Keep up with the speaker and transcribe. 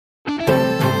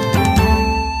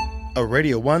A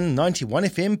Radio 1 91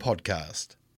 FM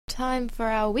podcast. Time for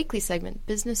our weekly segment,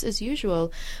 Business as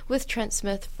Usual, with Trent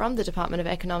Smith from the Department of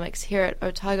Economics here at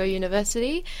Otago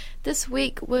University. This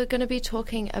week we're going to be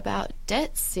talking about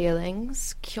debt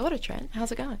ceilings. Kia ora, Trent.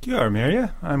 How's it going? Kia ora,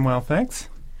 Amiria. I'm well, thanks.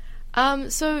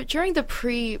 So during the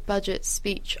pre-budget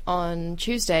speech on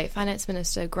Tuesday, Finance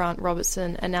Minister Grant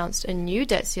Robertson announced a new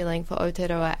debt ceiling for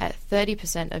Aotearoa at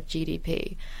 30% of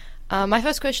GDP. My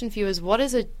first question for you is, what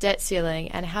is a debt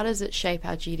ceiling and how does it shape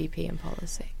our GDP and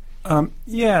policy?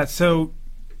 So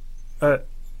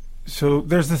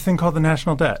there's this thing called the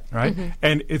national debt, right? Mm-hmm.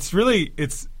 And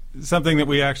it's something that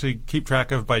we actually keep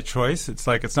track of by choice. It's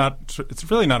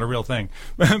really not a real thing.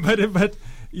 but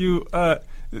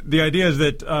the idea is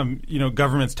that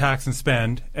governments tax and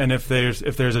spend, and if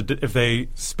they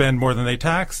spend more than they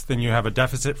tax, then you have a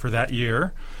deficit for that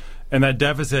year, and that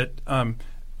deficit,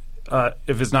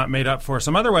 if it's not made up for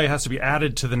some other way, has to be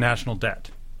added to the national debt.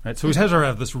 Right, so we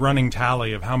have this running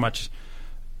tally of how much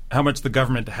the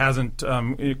government hasn't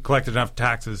collected enough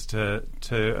taxes to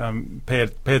pay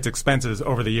its expenses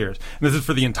over the years. And this is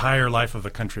for the entire life of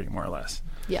the country, more or less.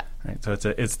 Yeah. Right. So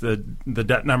it's the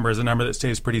debt number is a number that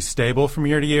stays pretty stable from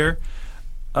year to year,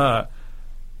 and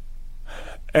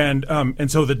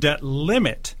so the debt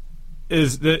limit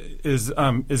is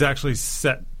actually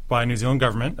set by New Zealand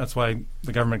government. That's why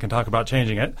the government can talk about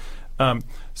changing it.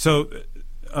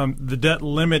 The debt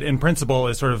limit in principle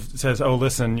is sort of says, oh,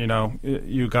 listen,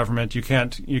 you government, you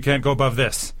can't go above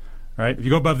this, right? If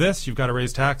you go above this, you've got to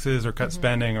raise taxes or cut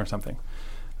spending or something.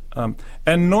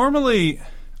 And normally,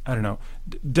 I don't know,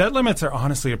 debt limits are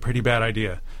honestly a pretty bad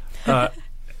idea.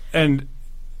 And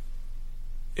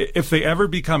if they ever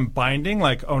become binding,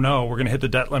 like, oh no, we're going to hit the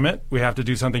debt limit, we have to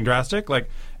do something drastic, like,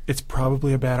 it's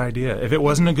probably a bad idea. If it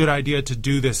wasn't a good idea to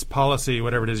do this policy,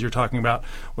 whatever it is you're talking about,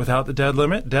 without the debt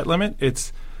limit,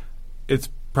 it's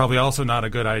probably also not a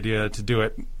good idea to do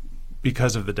it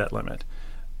because of the debt limit.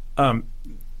 So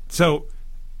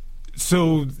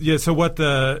what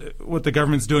the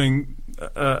government's doing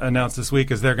announced this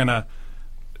week is they're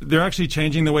actually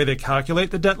changing the way they calculate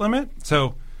the debt limit.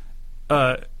 So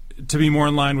to be more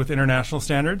in line with international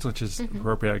standards, which is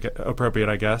appropriate,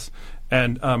 I guess.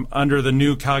 And under the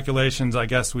new calculations, I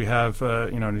guess we have,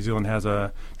 New Zealand has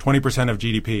a 20% of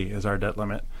GDP as our debt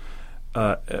limit,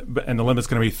 and the limit's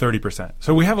going to be 30%.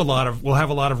 So we'll have a lot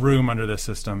of room under this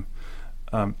system.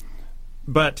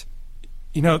 But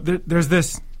there's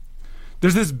this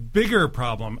bigger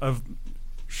problem of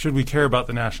should we care about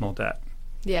the national debt?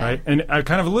 Yeah. Right. And I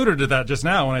kind of alluded to that just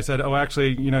now when I said, oh,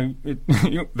 actually,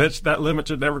 that limit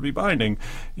should never be binding.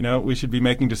 We should be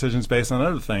making decisions based on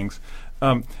other things.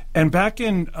 And back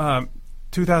in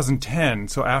 2010,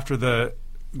 so after the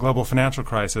global financial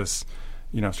crisis,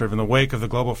 sort of in the wake of the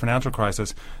global financial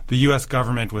crisis, the U.S.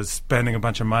 government was spending a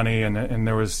bunch of money, and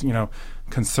there was,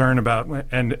 concern about,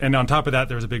 and on top of that,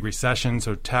 there was a big recession,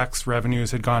 so tax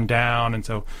revenues had gone down, and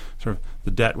so sort of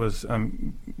the debt was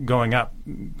going up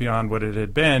beyond what it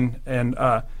had been, and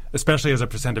especially as a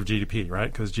percent of GDP,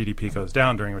 right? Because GDP goes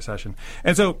down during recession,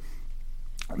 and so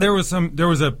there was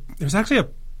actually a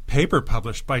paper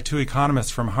published by two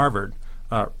economists from Harvard.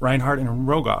 Reinhardt and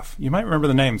Rogoff. You might remember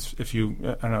the names if you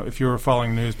were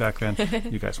following the news back then.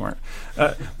 You guys weren't,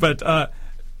 but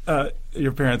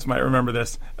your parents might remember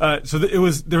this. There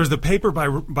was the paper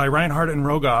by Reinhardt and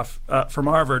Rogoff from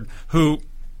Harvard, who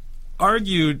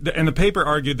argued, and the paper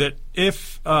argued that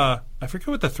if I forget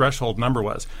what the threshold number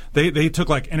was, they took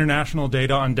like international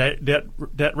data on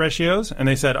debt ratios, and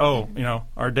they said,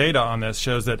 our data on this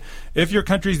shows that if your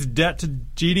country's debt to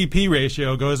GDP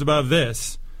ratio goes above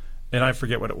this. And I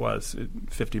forget what it was,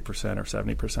 50% or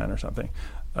 70% or something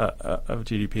of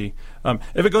GDP.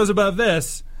 If it goes above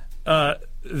this,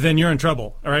 then you're in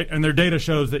trouble, all right? And their data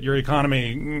shows that your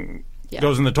economy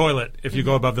goes in the toilet if you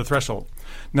go above the threshold.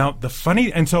 Now, I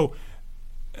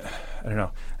don't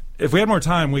know. If we had more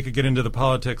time, we could get into the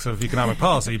politics of economic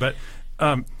policy. But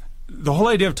the whole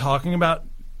idea of talking about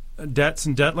debts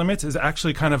and debt limits is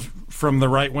actually kind of from the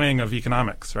right wing of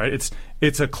economics, right? It's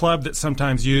a club that's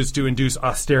sometimes used to induce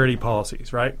austerity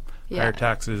policies, right? Yeah. Higher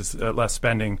taxes, less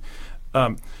spending,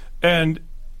 and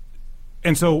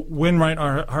so when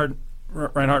Reinhardt and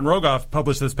Rogoff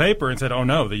published this paper and said, "Oh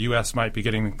no, the U.S. might be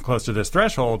getting close to this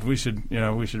threshold. We should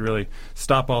really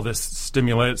stop all this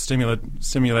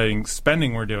stimulating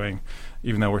spending we're doing,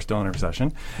 even though we're still in a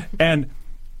recession,"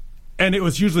 And it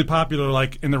was hugely popular,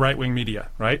 like, in the right-wing media,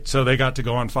 right? So they got to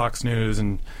go on Fox News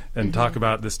and talk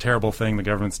about this terrible thing the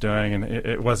government's doing, and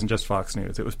it wasn't just Fox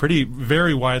News. It was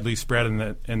very widely spread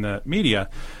in the media.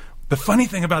 The funny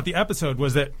thing about the episode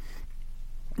was that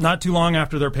not too long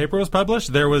after their paper was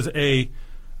published, there was a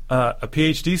a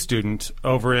PhD student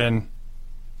over in,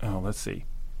 let's see.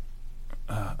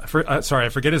 I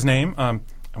forget his name. I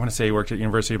want to say he worked at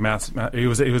University of he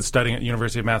was studying at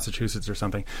University of Massachusetts or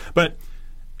something. But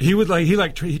he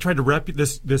tried to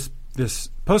this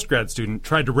postgrad student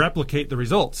tried to replicate the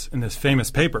results in this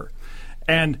famous paper,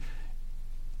 and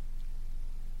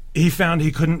he found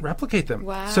he couldn't replicate them.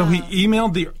 Wow. So he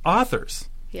emailed the authors.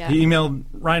 Yeah. He emailed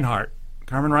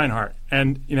Carmen Reinhardt,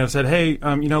 and said, "Hey,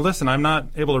 listen, I'm not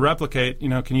able to replicate.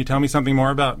 Can you tell me something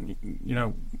more about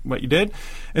what you did?"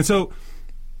 And so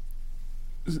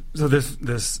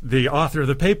the author of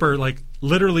the paper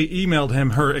literally emailed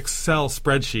him her Excel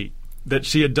spreadsheet that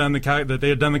she had done that they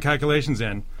had done the calculations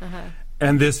in,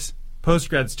 and this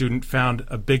postgrad student found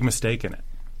a big mistake in it.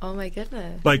 Oh my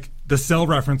goodness! The cell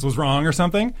reference was wrong or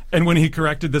something, and when he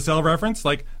corrected the cell reference,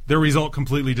 the result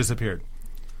completely disappeared.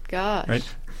 Gosh!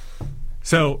 Right.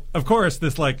 So of course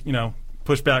this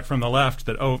pushback from the left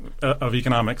that of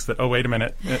economics that wait a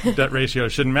minute, debt ratio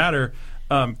shouldn't matter.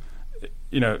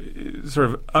 Sort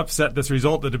of upset this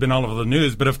result that had been all over the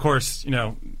news. But of course,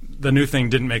 the new thing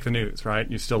didn't make the news, right?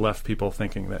 You still left people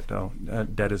thinking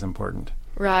that debt is important.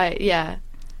 Right, yeah.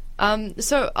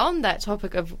 So on that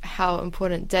topic of how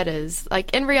important debt is,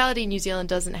 in reality, New Zealand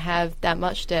doesn't have that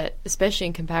much debt, especially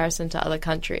in comparison to other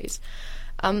countries.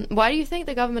 Why do you think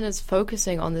the government is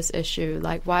focusing on this issue?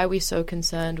 Why are we so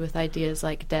concerned with ideas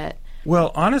like debt?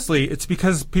 Well, honestly, it's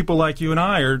because people like you and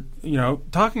I are,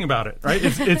 talking about it,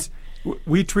 right?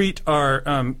 We treat our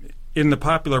in the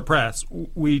popular press,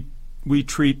 we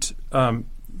treat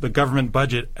the government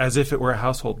budget as if it were a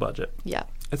household budget. Yeah,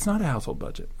 it's not a household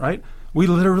budget, right? We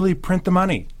literally print the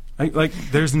money. Right?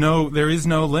 there is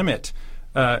no limit.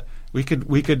 We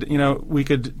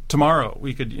could tomorrow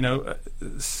we could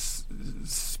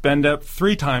spend up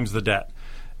 3 times the debt.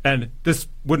 And this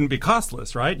wouldn't be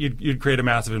costless, right? You'd create a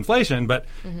massive inflation, but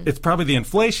it's probably the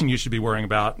inflation you should be worrying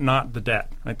about, not the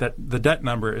debt. Right? That the debt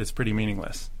number is pretty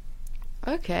meaningless.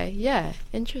 Okay, yeah,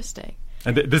 interesting.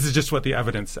 And this is just what the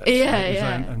evidence says. Yeah, right?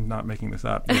 yeah. I'm not making this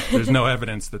up. There's no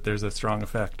evidence that there's a strong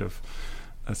effect of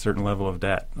a certain level of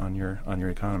debt on your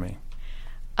economy.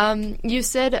 You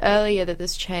said earlier that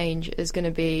this change is going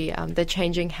to be they're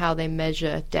changing how they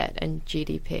measure debt and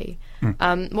GDP.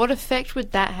 What effect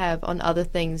would that have on other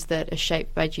things that are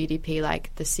shaped by GDP,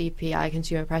 like the CPI,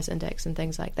 Consumer Price Index, and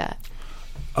things like that?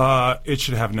 It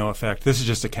should have no effect. This is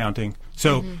just accounting.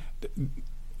 So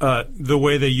the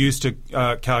way they used to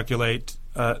calculate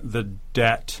the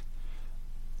debt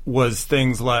was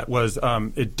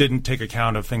it didn't take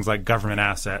account of things like government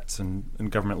assets and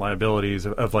government liabilities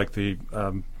of the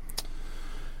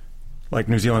like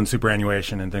New Zealand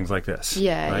superannuation and things like this.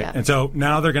 Yeah, right? yeah. And so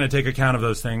now they're going to take account of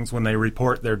those things when they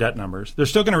report their debt numbers. They're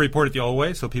still going to report it the old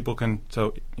way, so people can,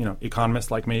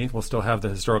 economists like me will still have the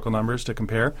historical numbers to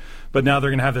compare. But now they're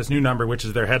going to have this new number, which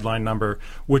is their headline number,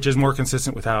 which is more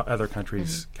consistent with how other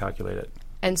countries calculate it.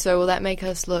 And so will that make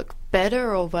us look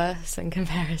better or worse in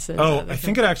comparison? Oh, I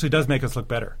think it actually does make us look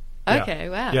better. Okay,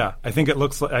 wow. Yeah, I think it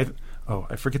looks like...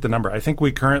 I forget the number. I think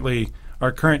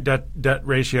our current debt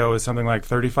ratio is something like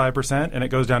 35%, and it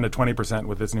goes down to 20%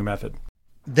 with this new method.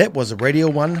 That was a Radio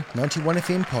 1 91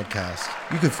 FM podcast.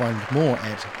 You can find more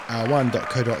at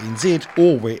r1.co.nz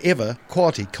or wherever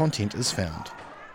quality content is found.